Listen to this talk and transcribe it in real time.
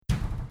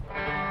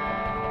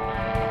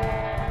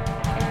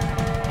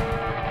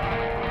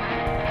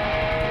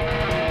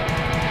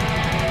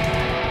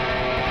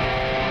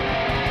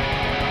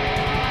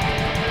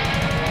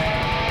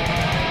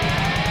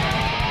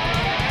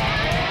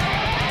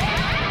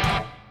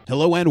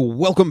Hello and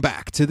welcome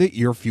back to the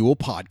Earfuel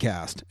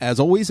Podcast. As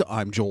always,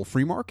 I'm Joel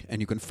Freemark, and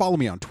you can follow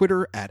me on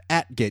Twitter at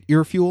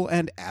 @GetEarfuel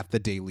and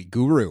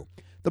 @TheDailyGuru.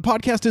 The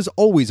podcast is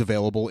always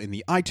available in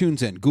the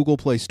iTunes and Google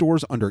Play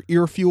stores under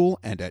Earfuel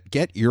and at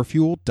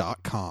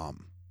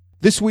GetEarfuel.com.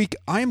 This week,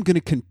 I am going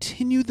to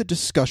continue the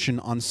discussion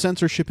on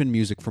censorship in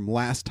music from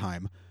last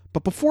time,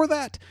 but before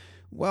that,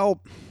 well,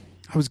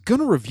 I was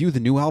going to review the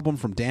new album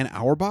from Dan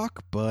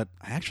Auerbach, but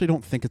I actually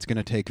don't think it's going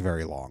to take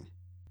very long.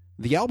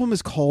 The album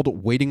is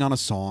called Waiting on a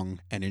Song,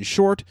 and in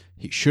short,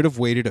 he should have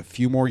waited a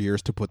few more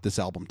years to put this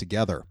album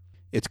together.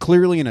 It's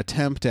clearly an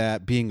attempt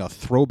at being a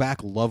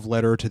throwback love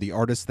letter to the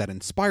artist that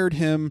inspired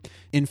him,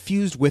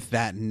 infused with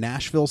that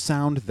Nashville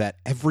sound that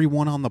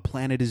everyone on the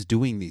planet is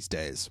doing these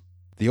days.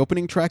 The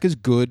opening track is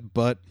good,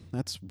 but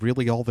that's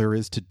really all there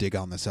is to dig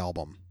on this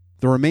album.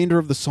 The remainder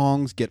of the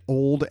songs get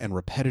old and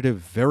repetitive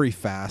very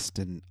fast,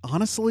 and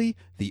honestly,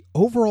 the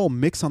overall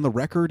mix on the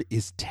record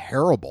is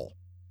terrible.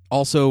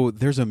 Also,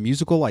 there's a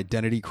musical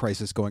identity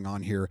crisis going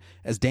on here,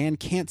 as Dan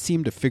can't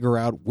seem to figure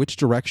out which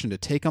direction to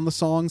take on the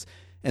songs,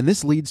 and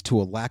this leads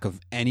to a lack of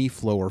any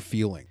flow or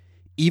feeling.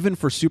 Even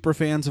for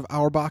superfans of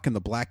Auerbach and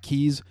the Black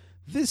Keys,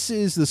 this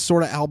is the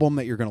sort of album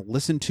that you're going to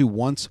listen to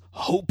once,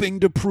 hoping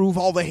to prove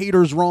all the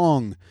haters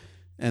wrong,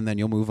 and then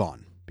you'll move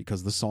on,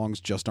 because the songs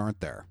just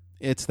aren't there.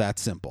 It's that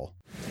simple.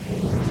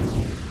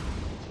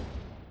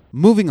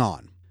 Moving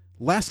on.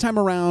 Last time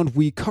around,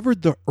 we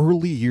covered the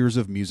early years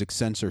of music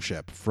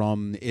censorship,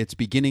 from its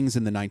beginnings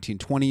in the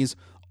 1920s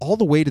all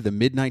the way to the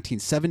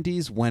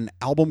mid-1970s when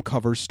album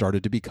covers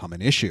started to become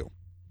an issue.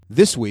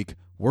 This week,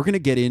 we're going to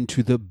get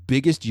into the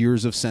biggest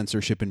years of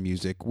censorship in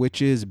music,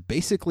 which is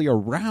basically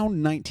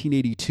around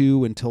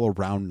 1982 until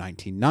around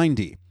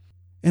 1990.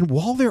 And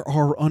while there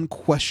are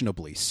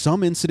unquestionably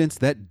some incidents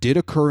that did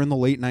occur in the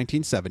late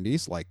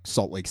 1970s, like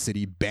Salt Lake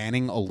City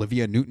banning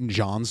Olivia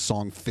Newton-John's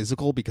song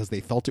Physical because they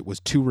felt it was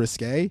too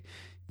risque,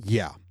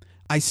 yeah,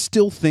 I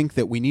still think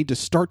that we need to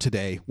start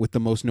today with the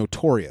most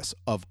notorious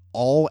of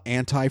all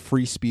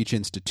anti-free speech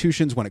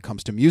institutions when it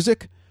comes to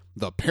music,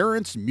 the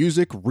Parents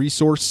Music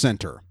Resource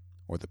Center,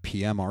 or the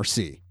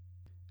PMRC.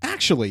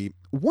 Actually,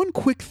 one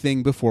quick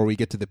thing before we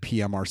get to the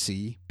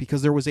PMRC,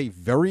 because there was a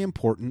very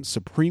important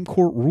Supreme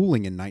Court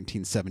ruling in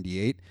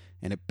 1978,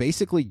 and it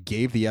basically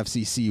gave the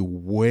FCC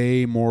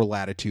way more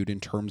latitude in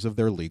terms of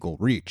their legal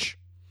reach.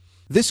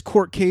 This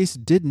court case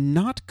did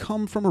not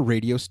come from a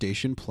radio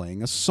station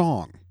playing a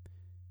song.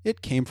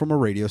 It came from a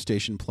radio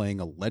station playing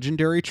a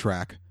legendary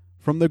track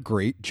from the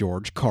great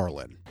George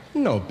Carlin.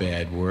 No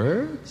bad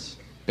words,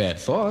 bad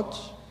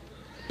thoughts,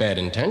 bad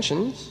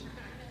intentions,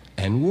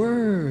 and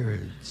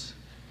words.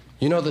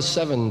 You know the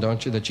 7,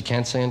 don't you, that you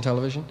can't say on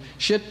television?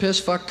 Shit, piss,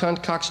 fuck,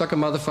 cunt, cocksucker,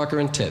 motherfucker,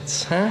 and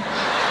tits, huh?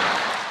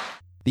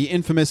 The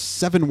infamous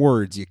 7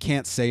 words you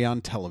can't say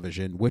on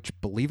television, which,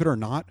 believe it or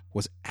not,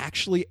 was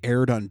actually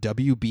aired on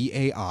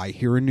WBAI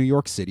here in New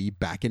York City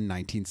back in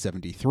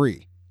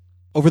 1973.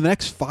 Over the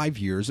next 5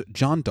 years,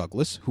 John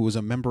Douglas, who was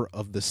a member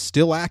of the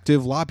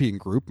still-active lobbying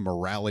group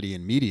Morality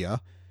in Media,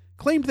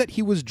 claimed that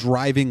he was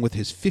driving with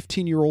his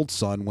 15-year-old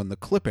son when the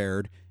clip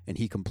aired, and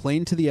he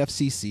complained to the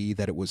FCC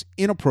that it was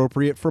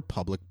inappropriate for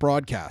public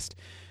broadcast.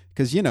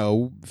 Because,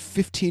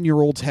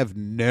 15-year-olds have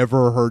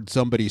never heard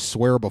somebody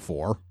swear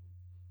before.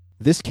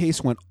 This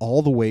case went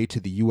all the way to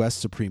the U.S.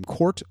 Supreme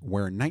Court,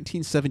 where in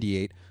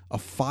 1978, a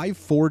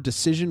 5-4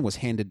 decision was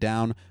handed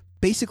down,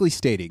 basically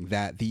stating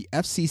that the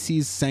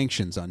FCC's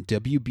sanctions on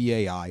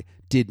WBAI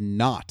did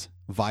not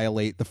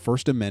violate the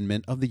First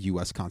Amendment of the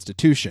U.S.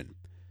 Constitution.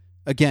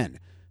 Again,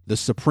 the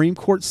Supreme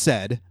Court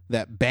said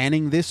that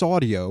banning this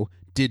audio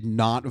did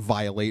not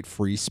violate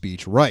free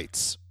speech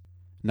rights.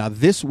 Now,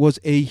 this was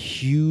a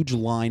huge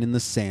line in the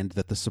sand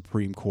that the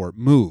Supreme Court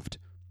moved.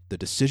 The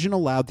decision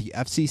allowed the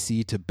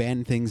FCC to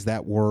ban things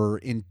that were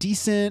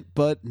indecent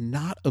but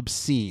not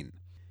obscene.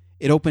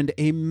 It opened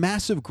a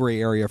massive gray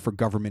area for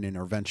government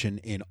intervention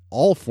in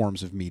all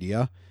forms of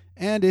media,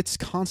 and it's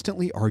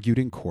constantly argued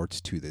in courts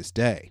to this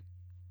day.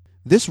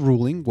 This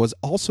ruling was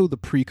also the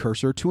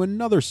precursor to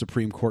another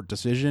Supreme Court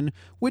decision,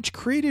 which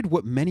created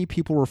what many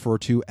people refer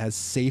to as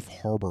safe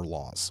harbor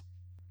laws.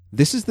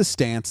 This is the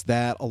stance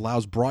that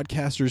allows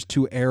broadcasters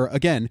to air,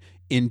 again,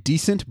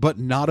 indecent but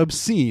not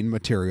obscene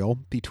material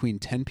between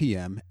 10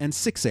 p.m. and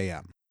 6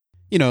 a.m.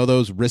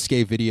 Those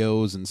risque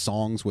videos and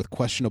songs with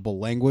questionable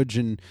language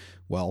and,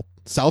 well,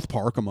 South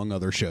Park, among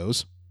other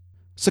shows.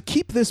 So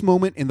keep this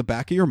moment in the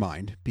back of your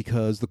mind,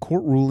 because the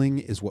court ruling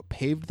is what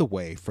paved the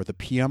way for the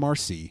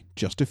PMRC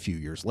just a few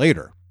years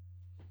later.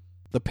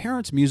 The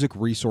Parents Music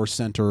Resource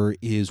Center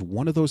is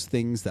one of those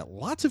things that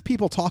lots of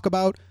people talk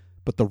about,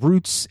 but the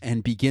roots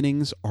and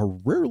beginnings are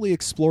rarely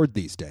explored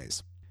these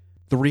days.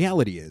 The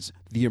reality is,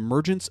 the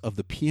emergence of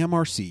the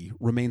PMRC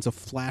remains a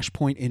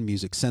flashpoint in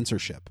music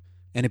censorship,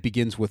 and it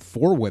begins with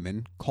 4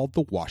 women called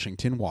the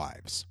Washington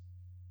Wives.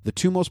 The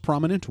 2 most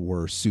prominent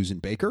were Susan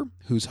Baker,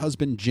 whose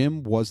husband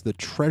Jim was the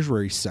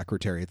Treasury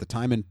Secretary at the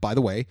time, and by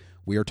the way,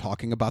 we are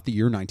talking about the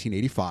year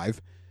 1985,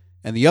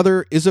 and the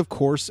other is, of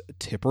course,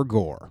 Tipper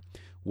Gore,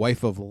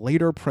 wife of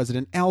later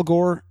President Al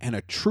Gore and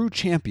a true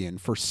champion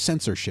for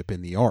censorship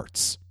in the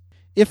arts.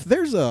 If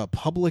there's a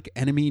public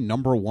enemy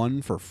number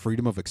one for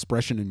freedom of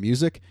expression in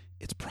music,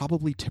 it's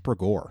probably Tipper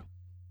Gore.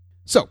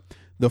 So,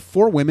 the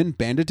four women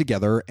banded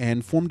together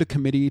and formed a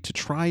committee to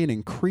try and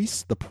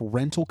increase the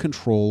parental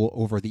control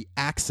over the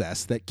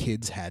access that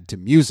kids had to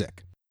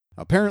music.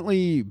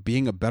 Apparently,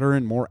 being a better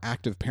and more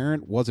active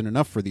parent wasn't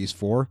enough for these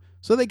four,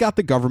 so they got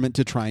the government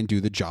to try and do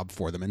the job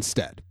for them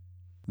instead.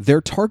 Their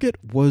target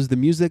was the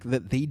music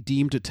that they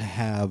deemed to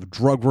have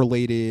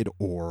drug-related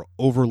or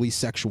overly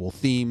sexual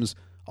themes,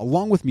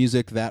 along with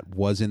music that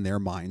was in their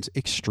minds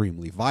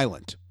extremely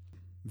violent.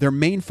 Their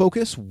main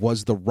focus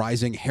was the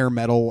rising hair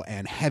metal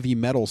and heavy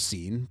metal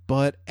scene,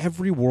 but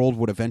every world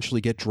would eventually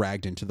get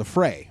dragged into the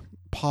fray.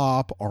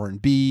 Pop,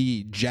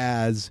 R&B,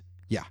 jazz.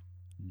 Yeah,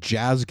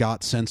 jazz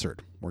got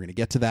censored. We're going to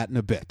get to that in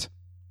a bit.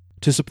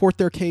 To support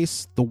their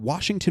case, the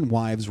Washington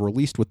Wives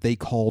released what they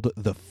called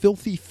the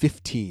Filthy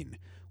 15,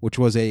 which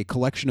was a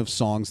collection of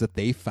songs that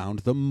they found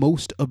the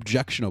most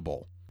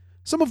objectionable.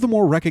 Some of the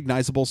more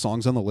recognizable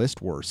songs on the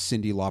list were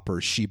Cyndi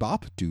Lauper's She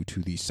Bop, due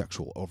to the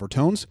sexual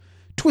overtones,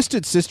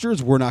 Twisted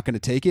Sister's We're Not Gonna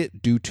Take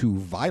It, due to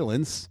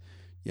violence.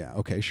 Yeah,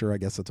 okay, sure, I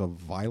guess it's a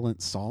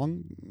violent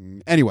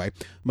song. Anyway,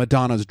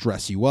 Madonna's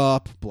Dress You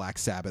Up, Black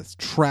Sabbath's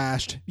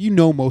Trashed. You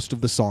know most of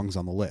the songs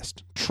on the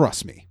list.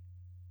 Trust me.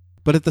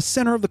 But at the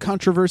center of the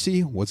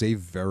controversy was a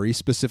very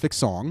specific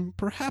song,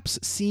 perhaps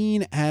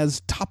seen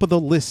as top of the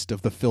list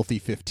of the Filthy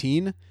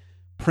 15,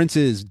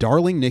 Prince's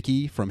Darling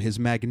Nikki from his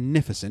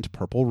magnificent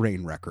Purple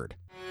Rain record.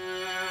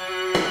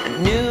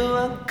 I knew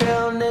a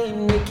girl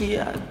named Nikki,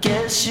 I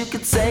guess you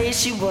could say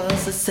she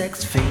was a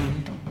sex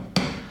fiend.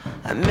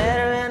 I met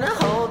her in a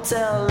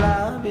hotel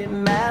lobby,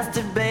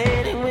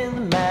 masturbating with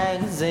a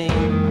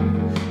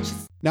magazine.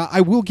 Now,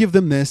 I will give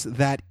them this,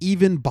 that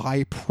even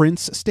by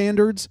Prince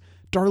standards,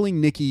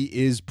 Darling Nikki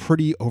is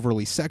pretty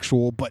overly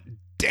sexual, but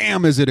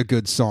damn is it a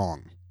good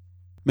song.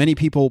 Many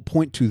people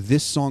point to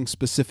this song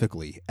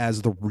specifically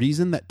as the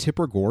reason that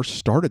Tipper Gore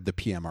started the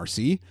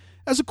PMRC,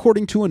 as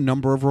according to a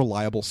number of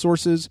reliable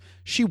sources,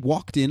 she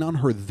walked in on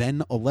her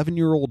then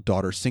 11-year-old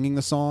daughter singing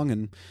the song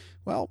and,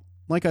 well,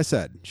 like I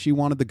said, she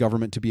wanted the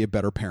government to be a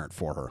better parent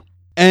for her.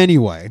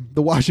 Anyway,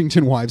 the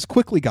Washington Wives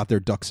quickly got their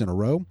ducks in a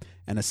row,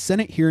 and a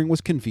Senate hearing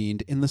was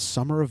convened in the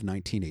summer of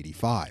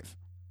 1985.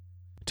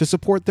 To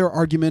support their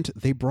argument,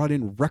 they brought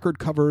in record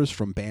covers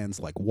from bands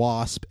like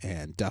Wasp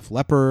and Def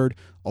Leppard,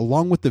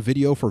 along with the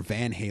video for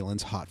Van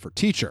Halen's Hot for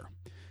Teacher.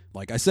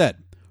 Like I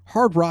said,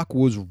 hard rock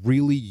was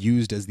really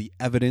used as the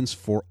evidence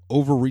for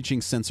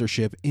overreaching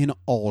censorship in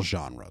all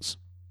genres.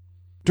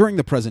 During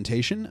the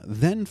presentation,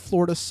 then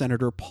Florida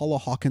Senator Paula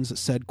Hawkins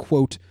said,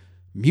 quote,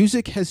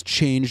 "Music has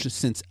changed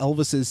since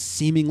Elvis's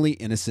seemingly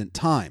innocent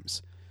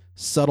times.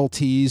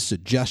 Subtleties,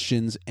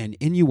 suggestions, and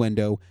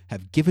innuendo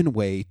have given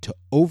way to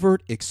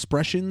overt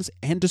expressions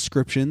and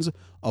descriptions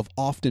of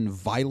often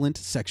violent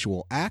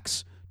sexual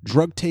acts,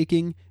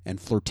 drug-taking, and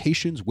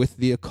flirtations with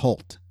the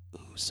occult."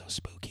 Ooh, so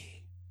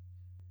spooky.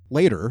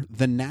 Later,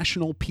 the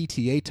National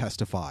PTA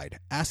testified,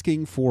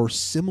 asking for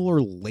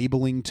similar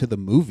labeling to the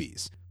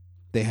movies.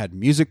 They had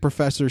music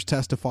professors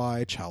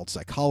testify, child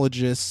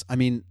psychologists. I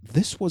mean,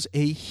 this was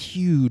a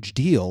huge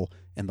deal,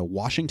 and the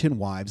Washington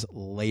Wives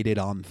laid it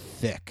on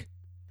thick.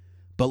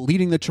 But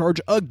leading the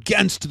charge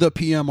against the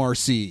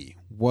PMRC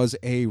was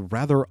a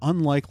rather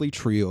unlikely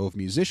trio of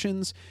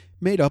musicians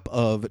made up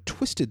of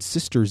Twisted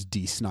Sisters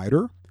Dee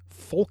Snider,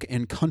 folk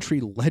and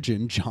country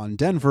legend John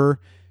Denver,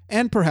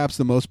 and perhaps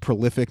the most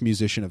prolific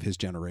musician of his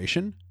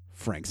generation,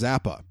 Frank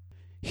Zappa.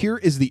 Here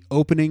is the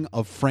opening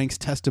of Frank's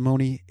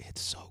testimony.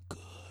 It's so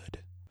good.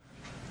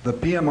 The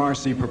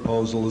PMRC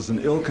proposal is an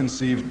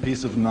ill-conceived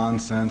piece of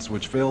nonsense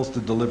which fails to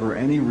deliver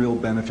any real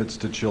benefits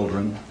to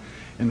children,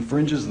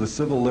 infringes the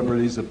civil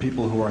liberties of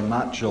people who are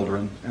not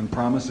children, and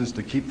promises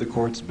to keep the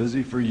courts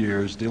busy for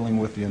years dealing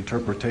with the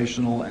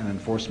interpretational and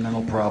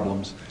enforcemental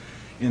problems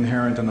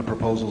inherent in the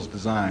proposal's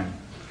design.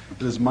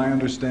 It is my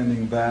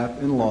understanding that,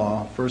 in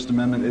law, First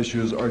Amendment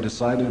issues are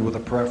decided with a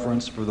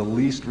preference for the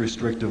least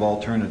restrictive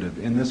alternative.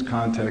 In this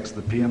context,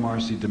 the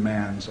PMRC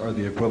demands are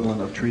the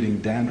equivalent of treating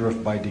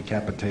dandruff by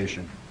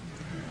decapitation.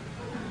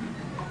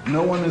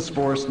 No one has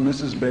forced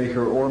Mrs.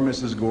 Baker or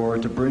Mrs. Gore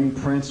to bring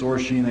Prince or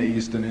Sheena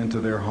Easton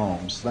into their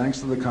homes. Thanks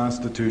to the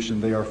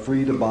Constitution, they are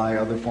free to buy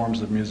other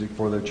forms of music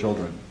for their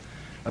children.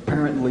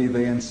 Apparently,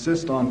 they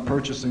insist on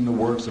purchasing the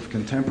works of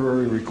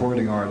contemporary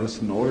recording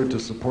artists in order to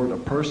support a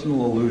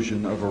personal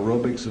illusion of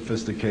aerobic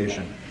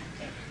sophistication.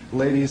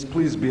 Ladies,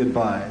 please be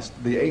advised,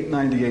 the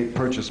 $8.98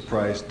 purchase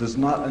price does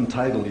not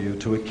entitle you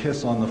to a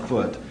kiss on the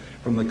foot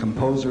from the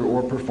composer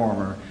or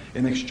performer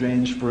in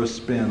exchange for a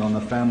spin on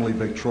the family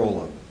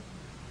Victrola.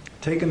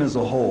 Taken as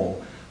a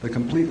whole, the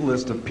complete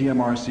list of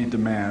PMRC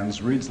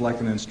demands reads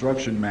like an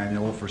instruction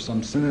manual for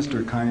some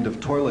sinister kind of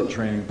toilet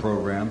training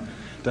program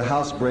to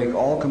housebreak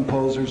all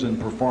composers and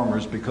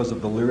performers because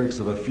of the lyrics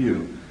of a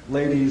few.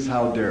 Ladies,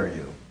 how dare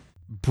you?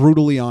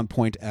 Brutally on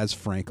point, as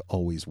Frank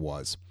always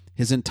was.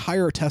 His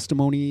entire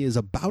testimony is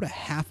about a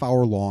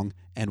half-hour long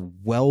and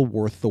well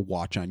worth the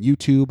watch on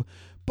YouTube,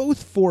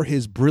 both for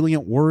his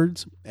brilliant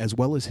words as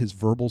well as his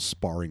verbal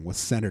sparring with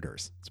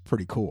senators. It's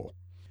pretty cool.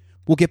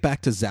 We'll get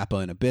back to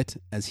Zappa in a bit,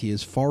 as he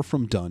is far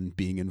from done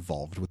being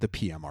involved with the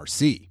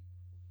PMRC.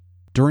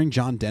 During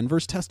John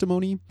Denver's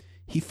testimony,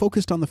 he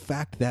focused on the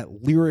fact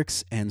that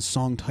lyrics and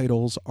song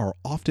titles are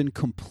often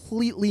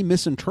completely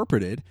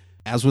misinterpreted,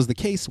 as was the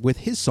case with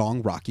his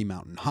song Rocky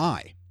Mountain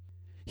High.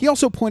 He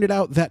also pointed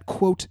out that,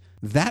 quote,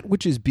 that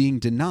which is being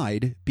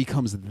denied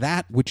becomes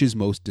that which is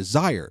most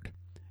desired,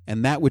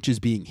 and that which is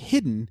being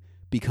hidden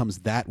becomes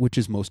that which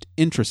is most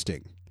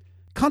interesting.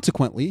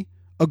 Consequently,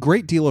 a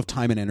great deal of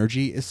time and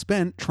energy is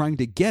spent trying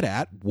to get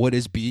at what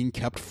is being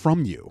kept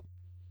from you.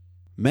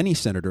 Many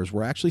senators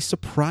were actually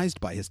surprised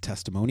by his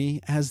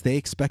testimony, as they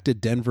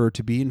expected Denver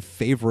to be in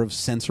favor of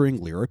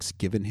censoring lyrics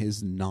given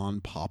his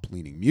non-pop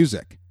leaning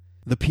music.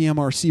 The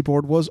PMRC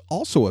board was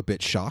also a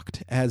bit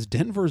shocked, as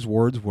Denver's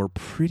words were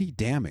pretty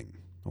damning,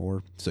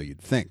 or so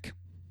you'd think.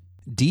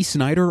 Dee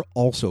Snider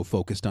also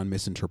focused on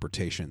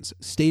misinterpretations,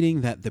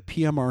 stating that the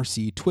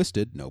PMRC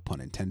twisted, no pun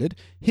intended,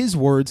 his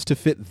words to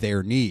fit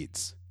their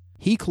needs.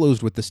 He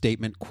closed with the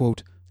statement,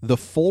 quote, the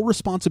full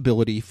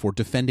responsibility for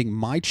defending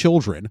my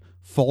children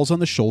falls on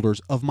the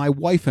shoulders of my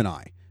wife and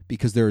I,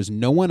 because there is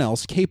no one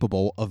else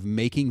capable of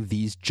making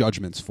these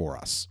judgments for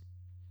us.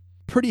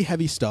 Pretty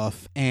heavy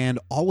stuff, and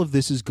all of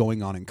this is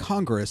going on in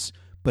Congress,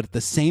 but at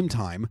the same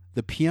time,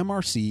 the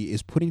PMRC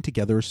is putting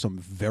together some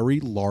very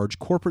large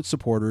corporate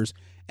supporters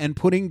and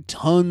putting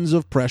tons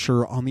of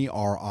pressure on the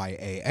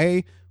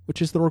RIAA,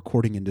 which is the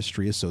Recording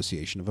Industry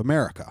Association of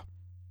America.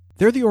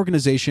 They're the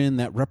organization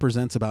that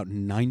represents about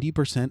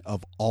 90%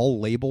 of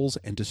all labels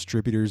and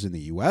distributors in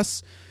the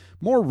US.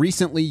 More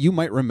recently, you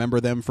might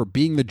remember them for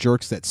being the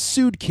jerks that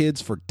sued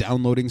kids for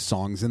downloading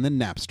songs in the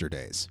Napster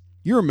days.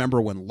 You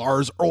remember when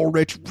Lars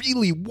Ulrich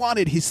really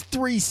wanted his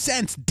 3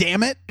 cents,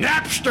 damn it!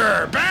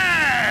 Napster,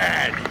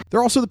 bad!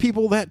 They're also the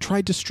people that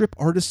tried to strip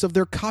artists of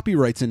their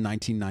copyrights in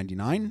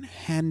 1999,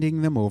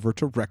 handing them over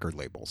to record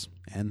labels.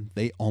 And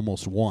they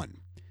almost won.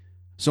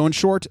 So in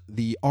short,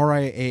 the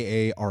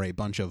RIAA are a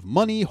bunch of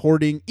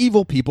money-hoarding,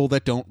 evil people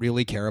that don't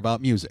really care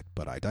about music,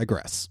 but I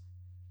digress.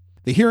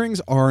 The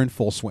hearings are in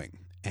full swing,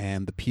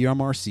 and the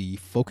PMRC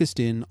focused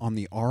in on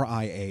the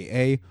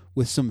RIAA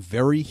with some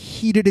very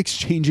heated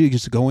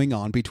exchanges going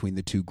on between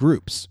the two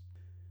groups.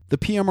 The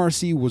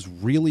PMRC was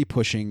really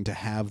pushing to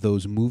have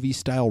those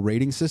movie-style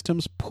rating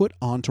systems put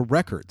onto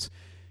records.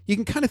 You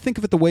can kind of think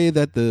of it the way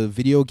that the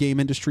video game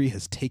industry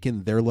has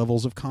taken their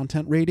levels of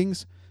content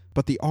ratings,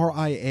 but the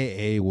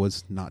RIAA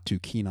was not too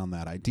keen on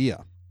that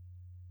idea.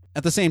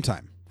 At the same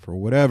time, for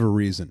whatever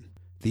reason,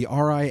 the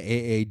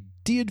RIAA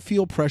did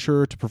feel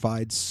pressure to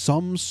provide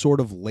some sort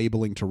of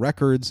labeling to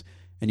records,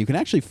 and you can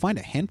actually find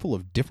a handful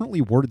of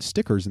differently worded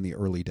stickers in the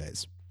early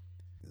days.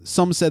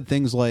 Some said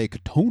things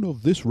like, tone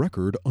of this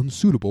record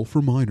unsuitable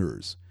for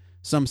minors.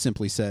 Some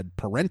simply said,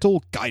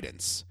 parental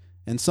guidance.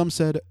 And some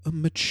said,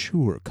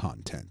 mature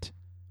content.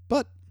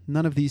 But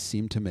none of these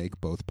seemed to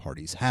make both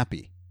parties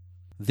happy.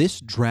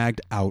 This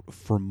dragged out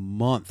for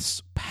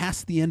months,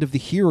 past the end of the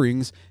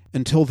hearings,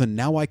 until the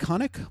now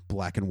iconic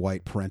black and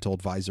white parental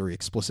advisory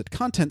explicit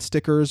content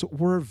stickers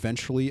were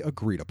eventually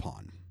agreed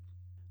upon.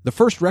 The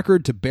first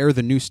record to bear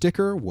the new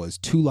sticker was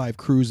Two Live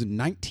Crew's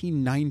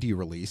 1990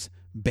 release,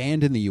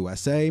 banned in the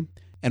USA,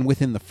 and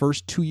within the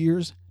first 2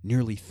 years,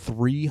 nearly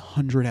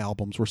 300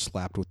 albums were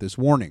slapped with this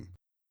warning.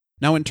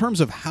 Now, in terms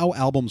of how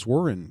albums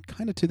were, and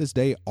kind of to this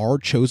day are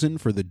chosen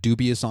for the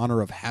dubious honor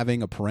of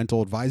having a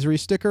parental advisory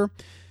sticker,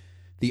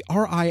 the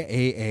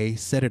RIAA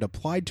said it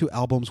applied to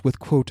albums with,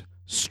 quote,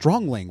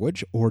 strong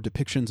language or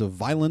depictions of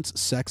violence,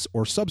 sex,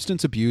 or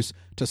substance abuse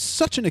to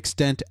such an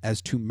extent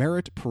as to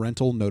merit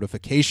parental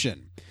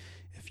notification.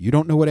 If you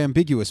don't know what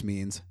ambiguous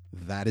means,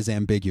 that is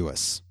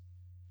ambiguous.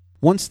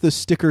 Once the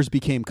stickers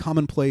became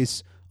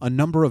commonplace, a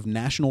number of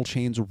national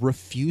chains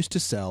refused to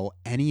sell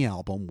any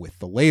album with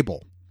the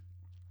label.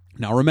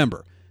 Now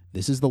remember,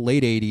 this is the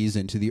late 80s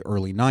into the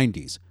early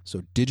 90s,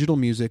 so digital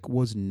music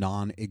was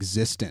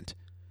non-existent.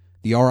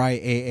 The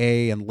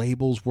RIAA and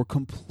labels were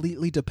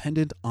completely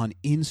dependent on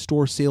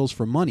in-store sales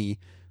for money,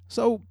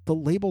 so the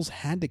labels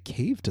had to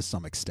cave to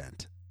some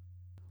extent.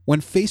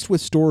 When faced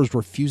with stores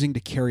refusing to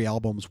carry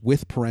albums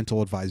with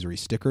parental advisory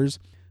stickers,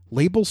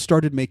 labels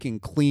started making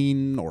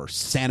clean or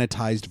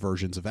sanitized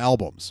versions of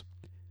albums.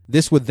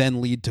 This would then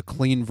lead to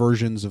clean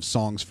versions of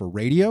songs for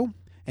radio,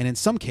 and in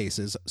some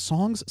cases,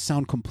 songs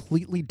sound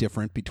completely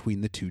different between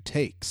the two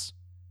takes.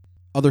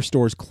 Other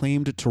stores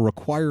claimed to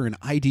require an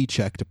ID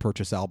check to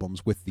purchase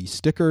albums with these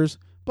stickers,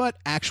 but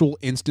actual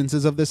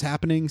instances of this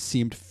happening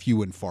seemed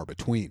few and far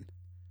between.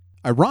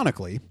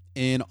 Ironically,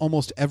 in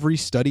almost every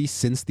study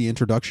since the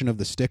introduction of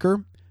the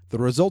sticker, the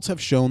results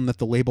have shown that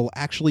the label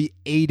actually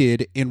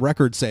aided in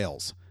record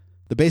sales.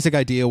 The basic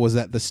idea was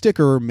that the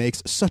sticker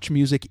makes such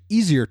music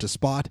easier to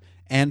spot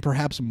and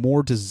perhaps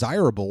more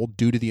desirable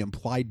due to the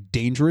implied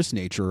dangerous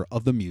nature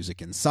of the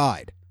music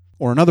inside.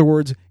 Or in other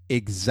words,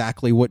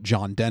 exactly what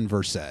John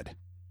Denver said.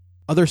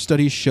 Other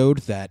studies showed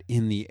that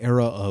in the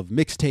era of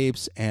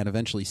mixtapes and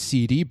eventually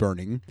CD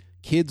burning,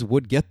 kids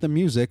would get the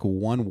music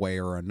one way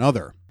or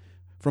another.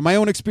 From my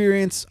own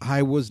experience,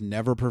 I was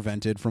never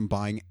prevented from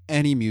buying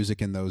any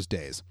music in those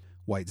days.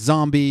 White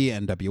Zombie,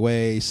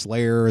 NWA,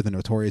 Slayer, The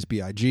Notorious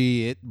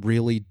B.I.G., it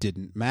really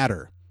didn't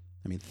matter.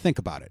 I mean, think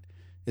about it.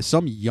 Is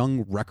some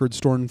young record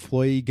store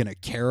employee going to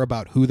care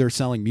about who they're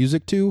selling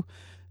music to?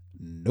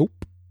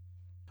 Nope.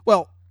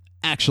 Well,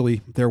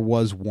 actually, there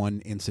was one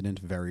incident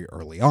very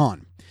early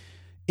on.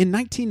 In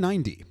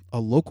 1990, a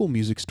local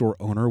music store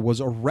owner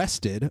was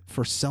arrested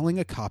for selling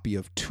a copy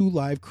of Two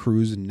Live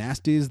Crew's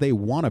Nasty as They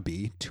Wanna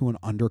Be to an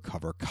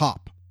undercover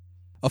cop.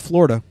 A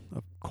Florida,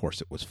 of course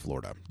it was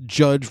Florida,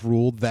 judge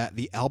ruled that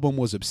the album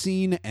was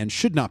obscene and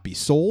should not be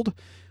sold,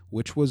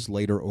 which was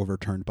later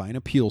overturned by an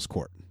appeals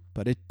court.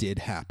 But it did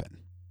happen.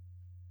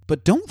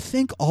 But don't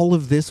think all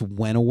of this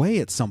went away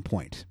at some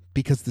point,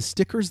 because the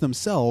stickers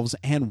themselves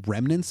and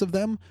remnants of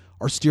them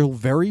are still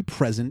very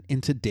present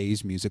in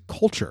today's music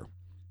culture.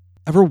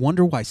 Ever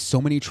wonder why so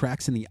many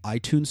tracks in the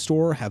iTunes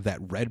store have that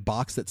red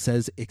box that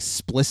says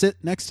explicit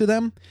next to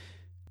them?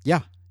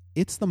 Yeah,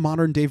 it's the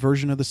modern day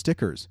version of the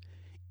stickers.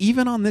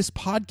 Even on this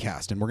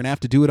podcast, and we're going to have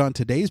to do it on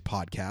today's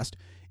podcast,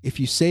 if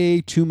you say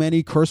too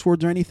many curse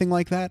words or anything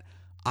like that,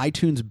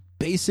 iTunes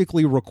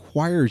basically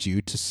requires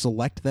you to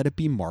select that it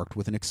be marked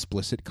with an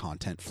explicit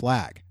content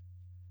flag.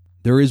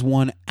 There is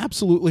one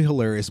absolutely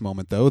hilarious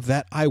moment, though,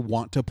 that I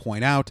want to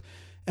point out,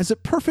 as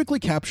it perfectly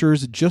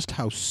captures just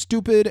how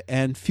stupid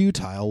and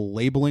futile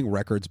labeling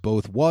records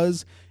both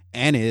was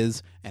and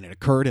is, and it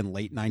occurred in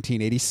late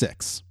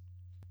 1986.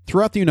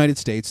 Throughout the United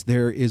States,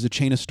 there is a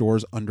chain of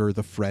stores under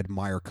the Fred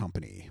Meyer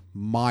Company.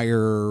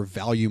 Meyer,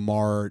 Value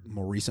Mart,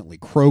 more recently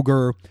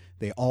Kroger,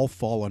 they all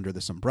fall under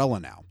this umbrella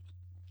now.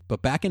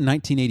 But back in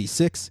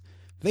 1986,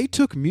 they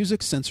took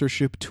music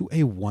censorship to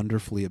a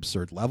wonderfully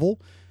absurd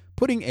level,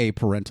 putting a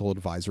parental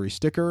advisory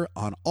sticker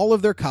on all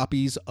of their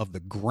copies of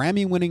the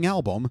Grammy-winning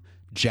album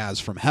Jazz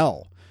from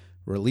Hell,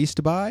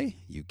 released by,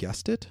 you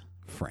guessed it,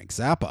 Frank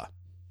Zappa.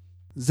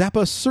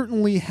 Zappa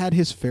certainly had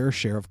his fair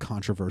share of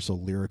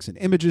controversial lyrics and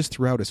images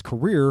throughout his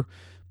career,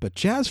 but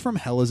Jazz from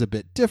Hell is a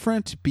bit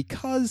different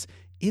because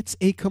it's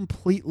a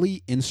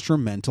completely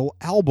instrumental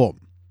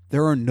album.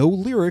 There are no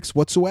lyrics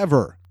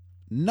whatsoever.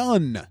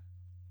 None.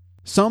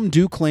 Some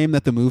do claim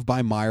that the move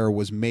by Meyer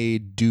was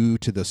made due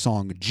to the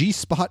song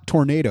G-Spot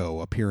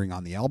Tornado appearing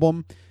on the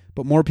album,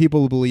 but more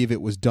people believe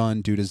it was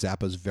done due to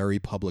Zappa's very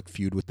public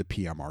feud with the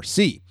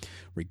PMRC.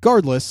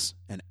 Regardless,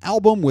 an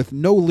album with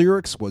no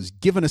lyrics was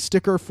given a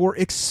sticker for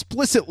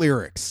explicit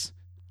lyrics.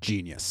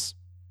 Genius.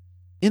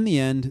 In the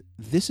end,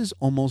 this is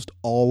almost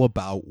all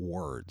about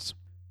words.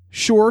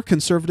 Sure,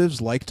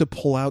 conservatives like to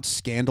pull out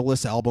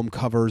scandalous album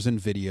covers and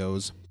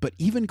videos, but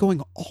even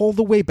going all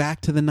the way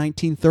back to the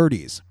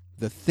 1930s,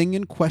 the thing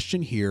in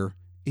question here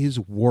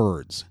is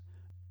words.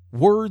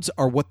 Words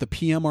are what the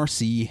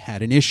PMRC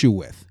had an issue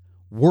with.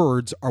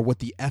 Words are what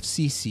the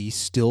FCC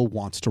still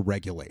wants to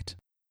regulate.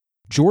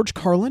 George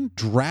Carlin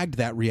dragged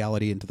that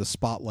reality into the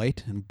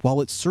spotlight, and while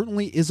it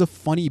certainly is a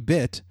funny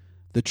bit,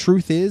 the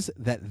truth is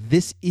that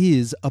this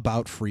is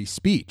about free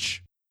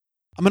speech.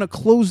 I'm going to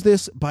close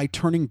this by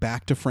turning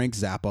back to Frank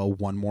Zappa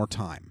one more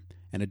time,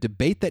 and a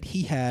debate that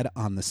he had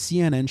on the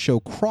CNN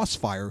show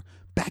Crossfire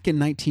back in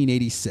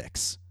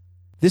 1986.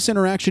 This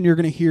interaction you're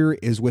going to hear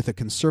is with a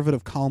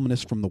conservative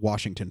columnist from the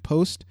Washington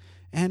Post,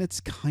 and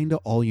it's kind of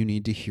all you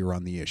need to hear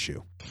on the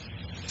issue.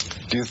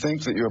 Do you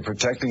think that you're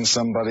protecting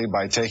somebody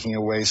by taking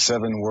away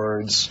 7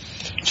 words?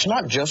 It's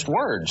not just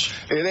words.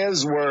 It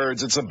is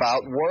words. It's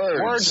about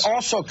words. Words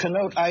also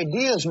connote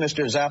ideas,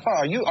 Mr. Zappa.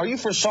 Are you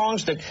for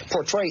songs that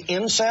portray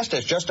incest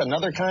as just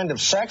another kind of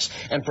sex,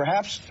 and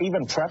perhaps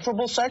even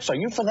preferable sex? Are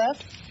you for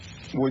that?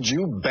 Would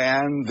you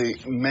ban the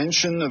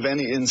mention of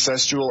any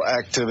incestual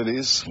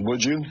activities?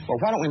 Would you? Well,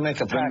 why don't we make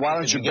a pact? Then why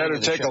don't you better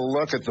take a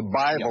look at the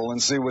Bible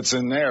and see what's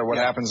in there, what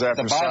happens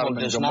after Sodom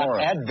and Gomorrah. The Bible does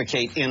not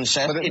advocate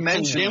incest. But it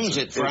condemns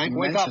it, Frank. It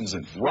mentions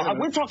it. Well,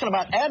 we're talking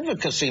about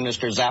advocacy,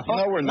 Mr. Zappa.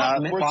 No, we're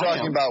not. We're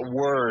talking about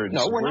words.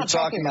 No, we're not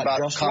talking about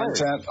just content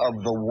words.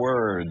 Of the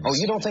words. Oh,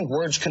 you don't think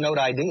words connote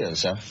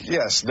ideas, huh?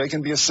 Yes, they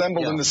can be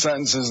assembled into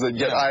sentences that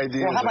get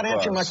ideas. Well, how about across.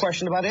 answering my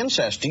question about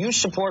incest? Do you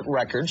support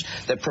records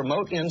that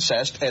promote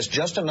incest as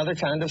just another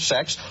kind of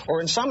sex,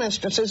 or in some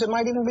instances it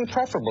might even be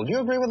preferable? Do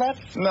you agree with that?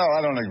 No,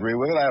 I don't agree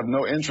with it. I have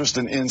no interest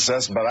in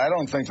incest, but I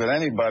don't think that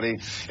anybody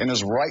in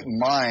his right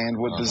mind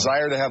would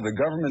desire to have the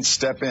government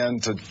step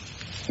in to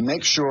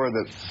make sure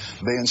that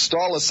they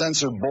install a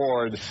censor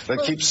board that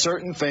keeps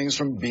certain things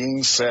from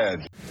being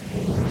said.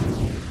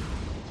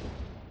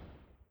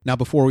 Now,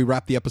 before we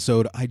wrap the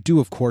episode, I do,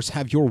 of course,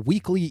 have your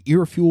weekly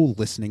Earfuel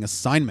listening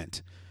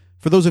assignment.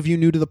 For those of you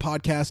new to the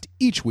podcast,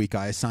 each week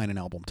I assign an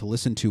album to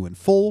listen to in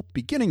full,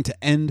 beginning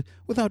to end,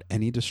 without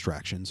any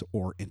distractions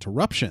or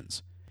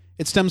interruptions.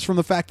 It stems from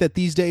the fact that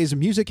these days,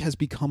 music has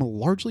become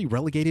largely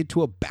relegated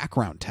to a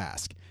background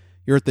task.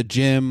 You're at the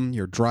gym,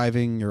 you're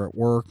driving, you're at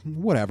work,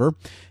 whatever,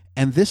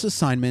 and this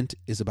assignment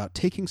is about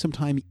taking some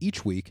time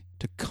each week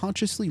to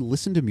consciously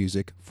listen to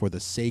music for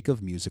the sake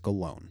of music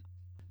alone.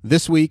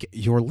 This week,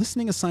 your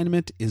listening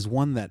assignment is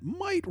one that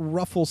might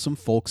ruffle some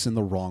folks in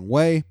the wrong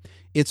way.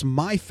 It's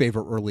my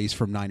favorite release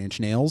from Nine Inch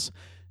Nails,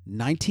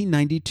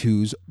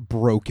 1992's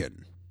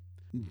Broken.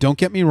 Don't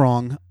get me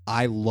wrong,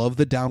 I love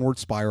the Downward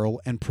Spiral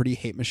and Pretty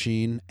Hate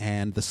Machine,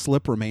 and The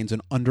Slip remains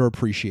an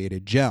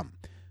underappreciated gem.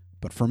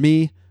 But for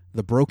me,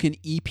 the Broken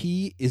EP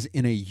is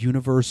in a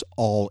universe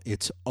all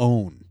its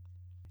own.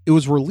 It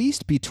was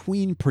released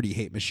between Pretty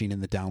Hate Machine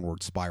and the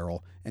Downward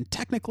Spiral, and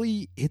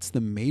technically, it's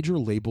the major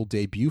label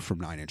debut from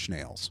Nine Inch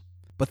Nails.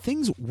 But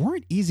things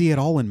weren't easy at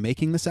all in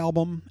making this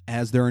album,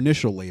 as their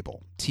initial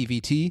label,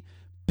 TVT,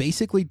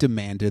 basically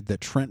demanded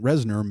that Trent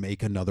Reznor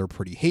make another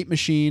Pretty Hate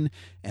Machine,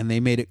 and they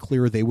made it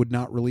clear they would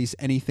not release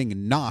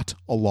anything not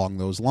along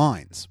those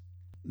lines.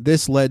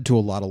 This led to a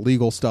lot of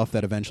legal stuff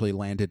that eventually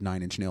landed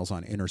Nine Inch Nails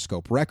on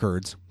Interscope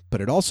Records,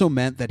 but it also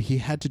meant that he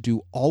had to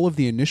do all of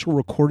the initial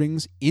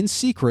recordings in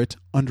secret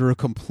under a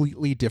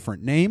completely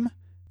different name,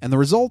 and the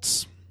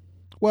results,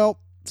 well,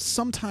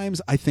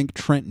 sometimes I think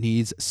Trent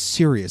needs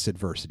serious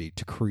adversity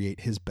to create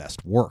his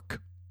best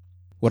work.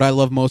 What I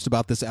love most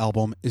about this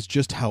album is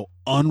just how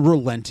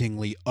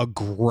unrelentingly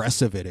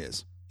aggressive it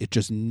is. It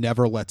just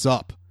never lets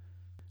up.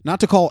 Not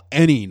to call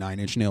any Nine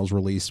Inch Nails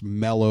release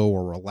mellow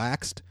or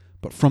relaxed,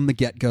 but from the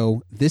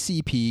get-go, this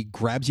EP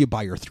grabs you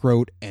by your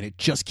throat and it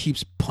just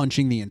keeps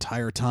punching the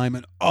entire time,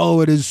 and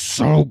oh, it is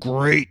so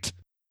great!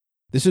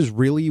 This is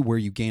really where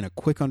you gain a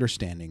quick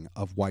understanding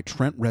of why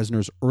Trent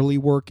Reznor's early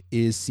work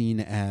is seen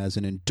as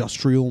an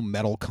industrial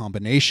metal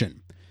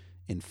combination.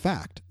 In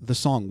fact, the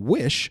song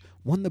Wish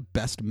won the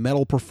Best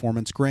Metal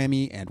Performance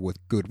Grammy, and with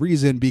good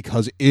reason,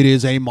 because it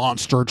is a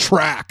monster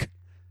track.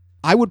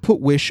 I would put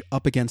Wish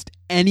up against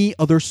any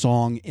other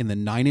song in the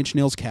Nine Inch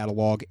Nails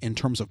catalog in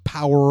terms of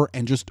power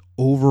and just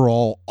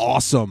overall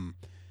awesome.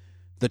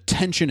 The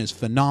tension is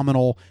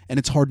phenomenal, and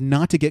it's hard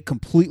not to get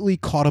completely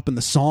caught up in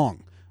the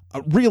song.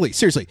 Really,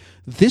 seriously,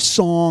 this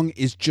song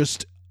is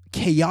just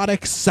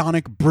chaotic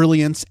sonic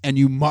brilliance, and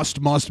you must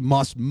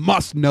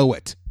know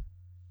it.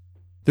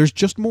 There's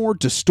just more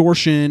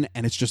distortion,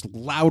 and it's just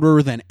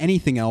louder than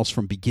anything else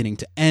from beginning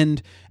to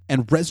end,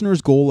 and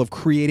Reznor's goal of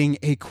creating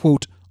a,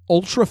 quote,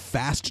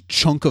 ultra-fast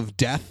chunk of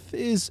death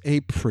is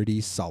a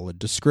pretty solid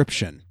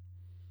description.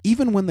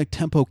 Even when the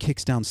tempo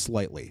kicks down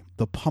slightly,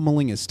 the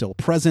pummeling is still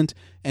present,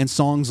 and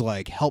songs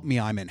like Help Me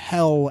I'm in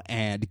Hell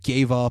and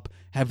Gave Up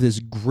have this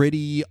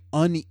gritty,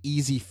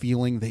 uneasy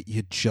feeling that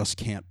you just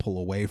can't pull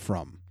away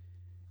from.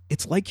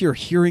 It's like you're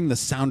hearing the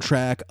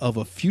soundtrack of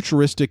a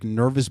futuristic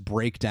nervous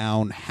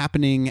breakdown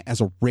happening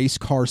as a race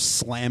car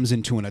slams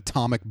into an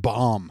atomic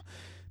bomb.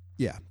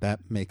 Yeah,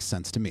 that makes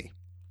sense to me.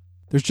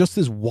 There's just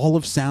this wall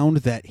of sound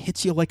that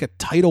hits you like a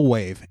tidal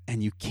wave,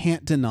 and you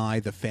can't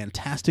deny the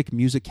fantastic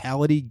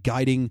musicality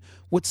guiding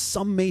what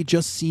some may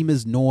just seem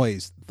as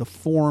noise. The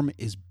form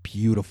is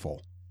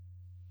beautiful.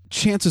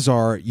 Chances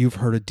are you've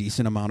heard a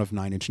decent amount of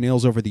Nine Inch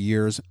Nails over the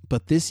years,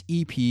 but this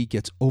EP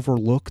gets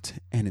overlooked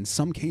and in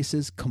some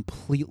cases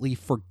completely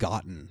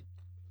forgotten.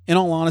 In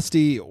all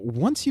honesty,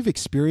 once you've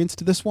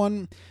experienced this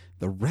one,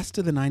 the rest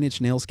of the Nine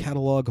Inch Nails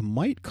catalog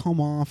might come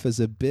off as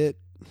a bit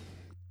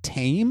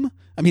tame.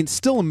 I mean,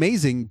 still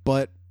amazing,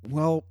 but,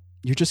 well,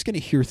 you're just going to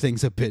hear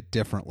things a bit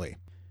differently.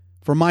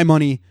 For my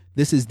money,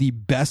 this is the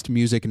best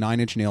music Nine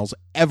Inch Nails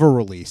ever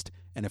released,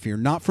 and if you're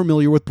not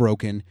familiar with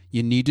Broken,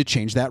 you need to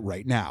change that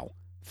right now.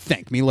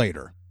 Thank me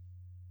later.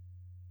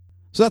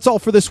 So that's all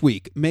for this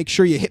week. Make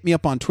sure you hit me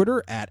up on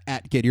Twitter at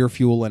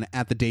GetEarFuel and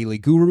at The Daily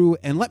Guru,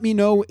 and let me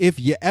know if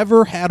you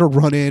ever had a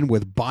run-in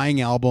with buying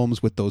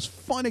albums with those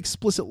fun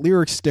explicit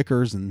lyric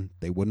stickers and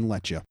they wouldn't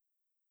let you.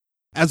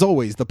 As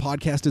always, the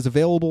podcast is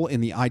available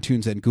in the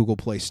iTunes and Google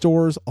Play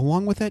stores,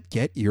 along with at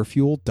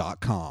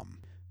GetEarFuel.com.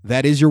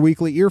 That is your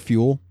weekly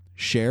Earfuel.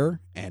 Share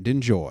and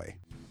enjoy.